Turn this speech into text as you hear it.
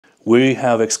we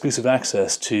have exclusive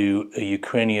access to a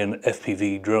Ukrainian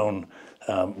FPV drone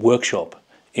workshop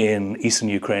in eastern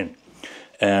Ukraine.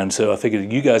 And so I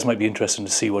figured you guys might be interested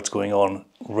to see what's going on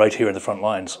right here in the front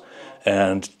lines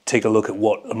and take a look at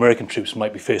what American troops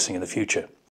might be facing in the future.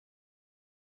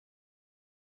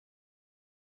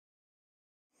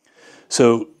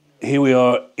 So here we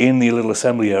are in the little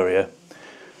assembly area,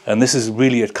 and this is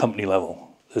really at company level.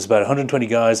 There's about 120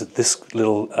 guys that this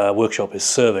little workshop is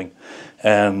serving,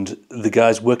 and the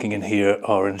guys working in here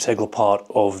are an integral part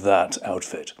of that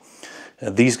outfit.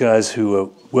 These guys who are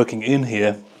working in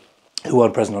here, who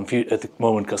aren't present at the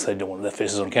moment because they don't want their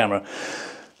faces on camera,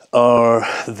 are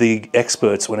the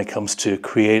experts when it comes to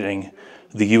creating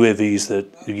the UAVs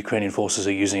that the Ukrainian forces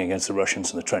are using against the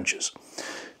Russians in the trenches.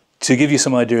 To give you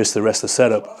some ideas to the rest of the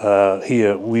setup,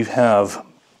 here we have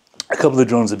a couple of the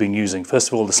drones they've been using. First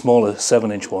of all, the smaller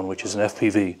 7-inch one, which is an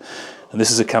FPV, and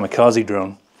this is a Kamikaze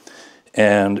drone,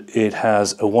 and it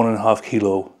has a 1.5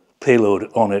 kilo payload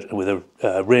on it with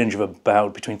a range of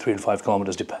about between 3 and 5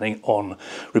 kilometers, depending on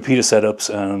repeater setups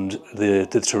and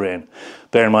the terrain.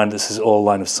 Bear in mind this is all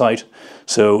line of sight,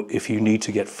 so if you need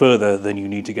to get further, then you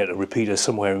need to get a repeater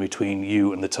somewhere in between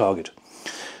you and the target.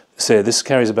 So this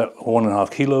carries about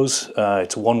 1.5 kilos.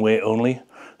 It's one way only.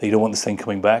 You don't want this thing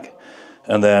coming back.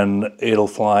 And then it'll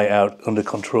fly out under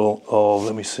control of,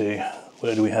 let me see,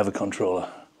 where do we have a controller?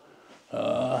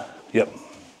 Yep.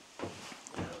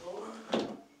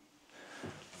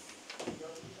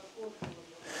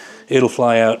 It'll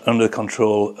fly out under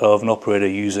control of an operator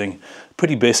using a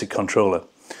pretty basic controller.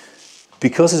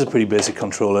 Because it's a pretty basic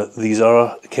controller, these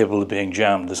are capable of being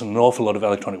jammed. There's an awful lot of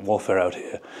electronic warfare out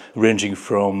here, ranging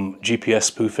from GPS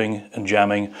spoofing and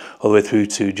jamming all the way through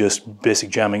to just basic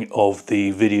jamming of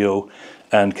the video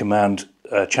and command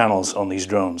channels on these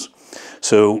drones.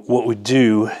 So what we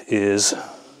do is,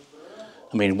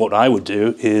 what I would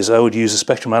do is I would use a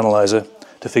spectrum analyzer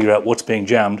to figure out what's being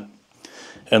jammed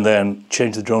and then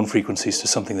change the drone frequencies to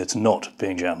something that's not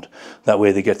being jammed. That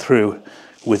way they get through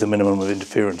with a minimum of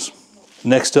interference.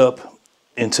 Next up,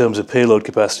 in terms of payload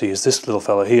capacity, is this little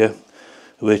fella here,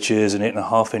 which is an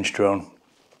 8.5-inch drone.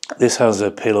 This has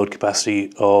a payload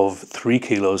capacity of 3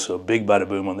 kilos, so a big bada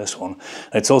boom on this one.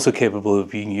 And it's also capable of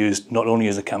being used not only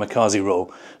as a kamikaze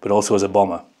role, but also as a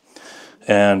bomber.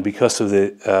 And because of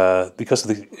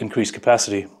the increased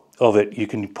capacity of it, you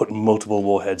can put multiple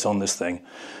warheads on this thing,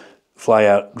 fly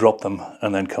out, drop them,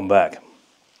 and then come back.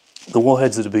 The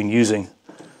warheads that have been using,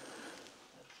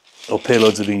 or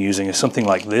payloads have been using, is something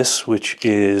like this, which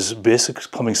is basic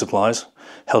plumbing supplies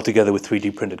held together with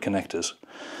 3D printed connectors.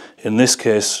 In this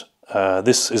case,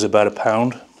 this is about a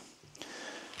pound,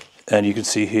 and you can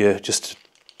see here just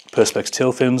Perspex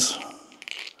tail fins,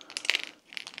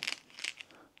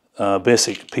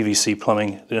 basic PVC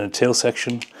plumbing in a tail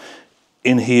section.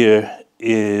 In here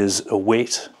is a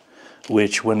weight,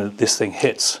 which when this thing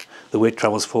hits, the weight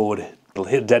travels forward, it'll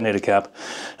hit detonator cap,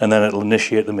 and then it'll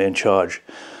initiate the main charge.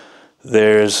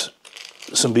 There's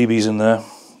some BBs in there,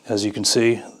 as you can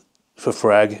see, for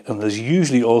frag, and there's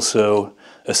usually also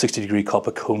a 60-degree copper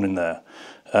cone in there.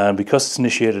 And because it's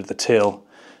initiated at the tail,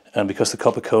 and because the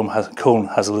copper cone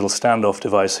has a little standoff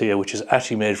device here, which is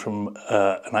actually made from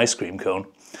an ice cream cone,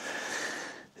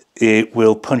 it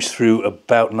will punch through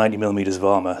about 90 millimeters of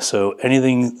armor. So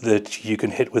anything that you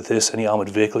can hit with this, any armored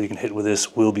vehicle you can hit with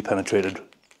this, will be penetrated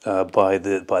by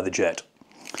the jet.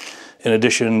 In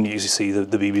addition, you see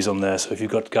the BBs on there, so if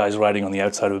you've got guys riding on the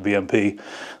outside of a BMP,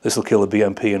 this will kill the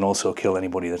BMP and also kill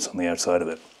anybody that's on the outside of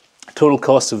it. Total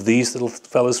cost of these little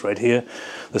fellas right here,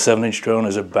 the 7-inch drone,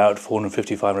 is about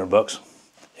 $450, $500,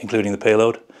 including the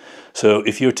payload. So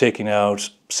if you're taking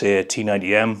out, say, a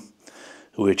T90M,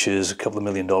 which is a couple of $1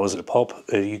 million at a pop,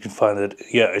 you can find that,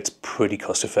 yeah, it's pretty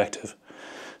cost effective.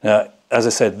 Now, as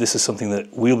I said, this is something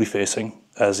that we'll be facing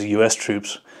as US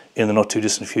troops in the not too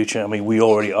distant future. We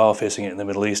already are facing it in the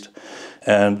Middle East,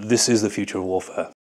 and this is the future of warfare.